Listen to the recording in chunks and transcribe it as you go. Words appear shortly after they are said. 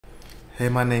Hey,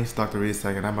 my name's Dr.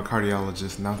 Isang and I'm a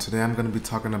cardiologist. Now today I'm going to be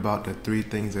talking about the 3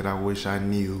 things that I wish I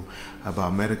knew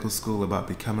about medical school, about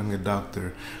becoming a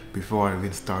doctor before I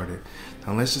even started.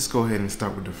 Now let's just go ahead and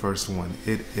start with the first one.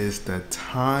 It is the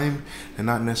time, and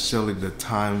not necessarily the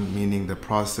time meaning the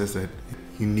process that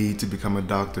you need to become a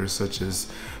doctor, such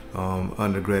as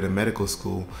undergrad and medical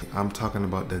school. I'm talking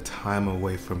about the time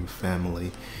away from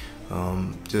family.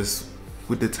 Just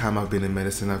with the time I've been in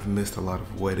medicine, I've missed a lot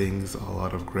of weddings, a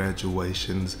lot of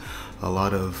graduations, a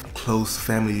lot of close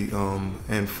family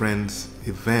and friends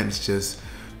events, just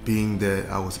being that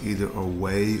I was either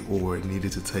away or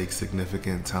needed to take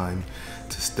significant time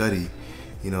to study.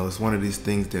 You know, it's one of these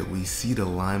things that we see the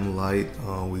limelight,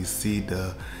 we see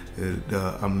the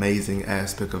amazing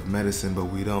aspect of medicine, but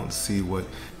we don't see what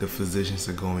the physicians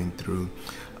are going through.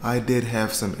 I did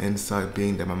have some insight,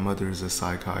 being that my mother is a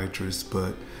psychiatrist,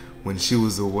 but when she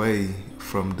was away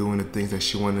from doing the things that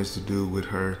she wanted to do with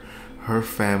her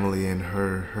family and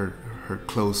her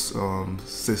close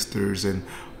sisters and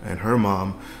her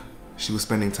mom, she was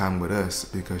spending time with us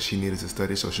because she needed to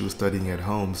study, so she was studying at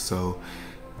home. So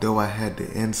though I had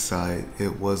the insight,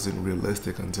 it wasn't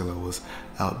realistic until I was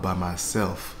out by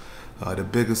myself. The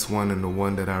biggest one, and the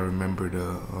one that I remember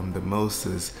the most,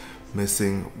 is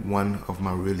missing one of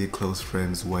my really close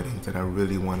friends' weddings that I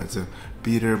really wanted to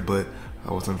be there, but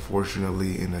I was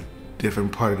unfortunately in a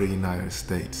different part of the United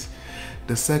States.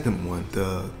 The second one,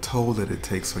 the toll that it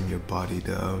takes on your body,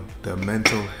 the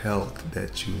mental health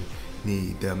that you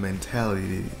need, the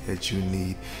mentality that you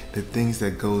need, the things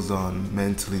that goes on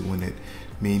mentally when it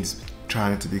means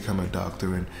trying to become a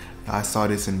doctor. And I saw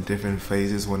this in different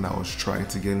phases when I was trying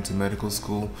to get into medical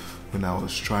school, when I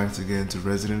was trying to get into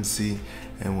residency,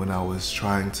 and when I was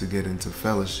trying to get into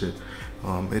fellowship.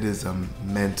 It is a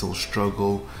mental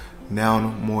struggle. Now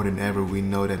more than ever, we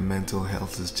know that mental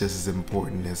health is just as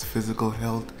important as physical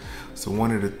health. So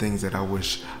one of the things that I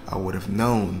wish I would have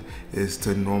known is to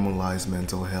normalize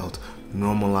mental health,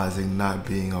 normalizing not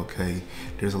being okay.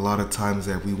 There's a lot of times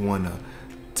that we want to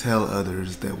tell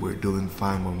others that we're doing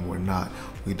fine when we're not.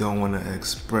 We don't want to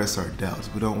express our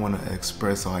doubts. We don't want to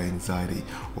express our anxiety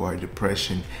or our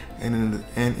depression. And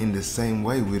in the same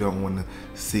way, we don't want to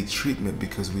seek treatment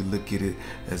because we look at it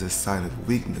as a sign of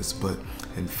weakness. But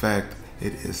in fact,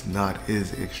 it is not. It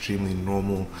is extremely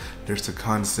normal. There's a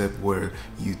concept where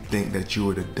you think that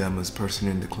you are the dumbest person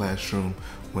in the classroom,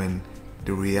 when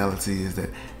the reality is that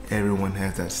everyone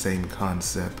has that same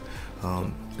concept.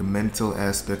 The mental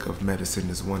aspect of medicine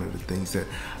is one of the things that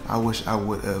I wish I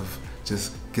would have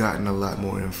just gotten a lot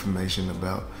more information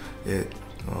about it.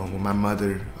 When my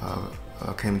mother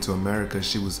came to America,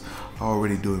 she was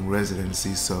already doing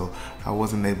residency, so I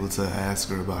wasn't able to ask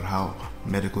her about how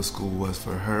medical school was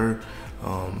for her,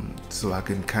 so I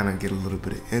can kind of get a little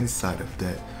bit of insight of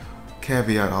that.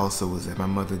 Caveat also was that my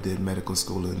mother did medical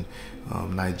school in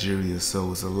Nigeria, so it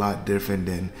was a lot different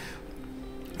than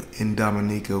in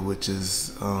Dominica, which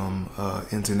is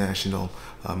international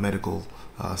medical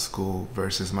school,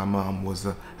 versus my mom was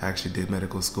actually did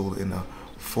medical school in a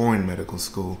foreign medical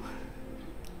school.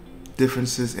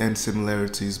 Differences and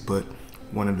similarities, but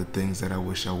one of the things that I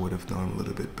wish I would have known a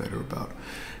little bit better about.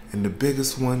 And the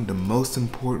biggest one, the most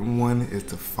important one, is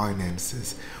the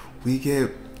finances. We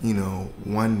get, you know,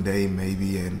 one day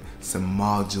maybe in some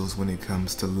modules when it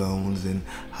comes to loans and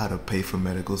how to pay for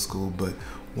medical school, but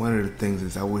one of the things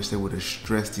is I wish they would have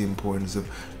stressed the importance of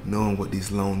knowing what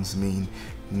these loans mean,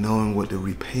 knowing what the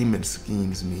repayment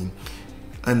schemes mean,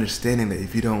 understanding that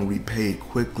if you don't repay it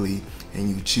quickly and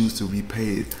you choose to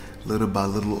repay it little by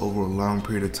little over a long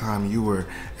period of time, you were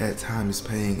at times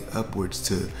paying upwards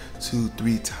to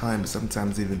 2-3 times,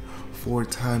 sometimes even 4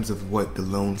 times of what the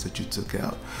loans that you took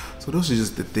out. So those are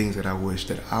just the things that I wish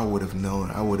that I would have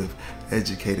known. I would have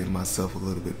educated myself a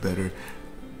little bit better.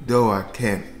 Though I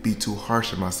can't be too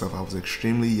harsh on myself, I was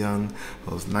extremely young.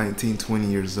 I was 19, 20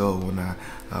 years old when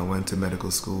I went to medical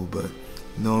school, but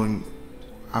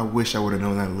I wish I would have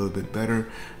known that a little bit better,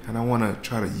 and I want to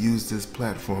try to use this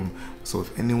platform so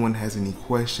if anyone has any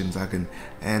questions, I can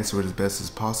answer it as best as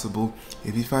possible.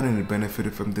 If you found any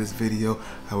benefit from this video,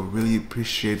 I would really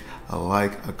appreciate a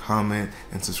like, a comment,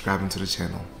 and subscribing to the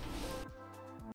channel.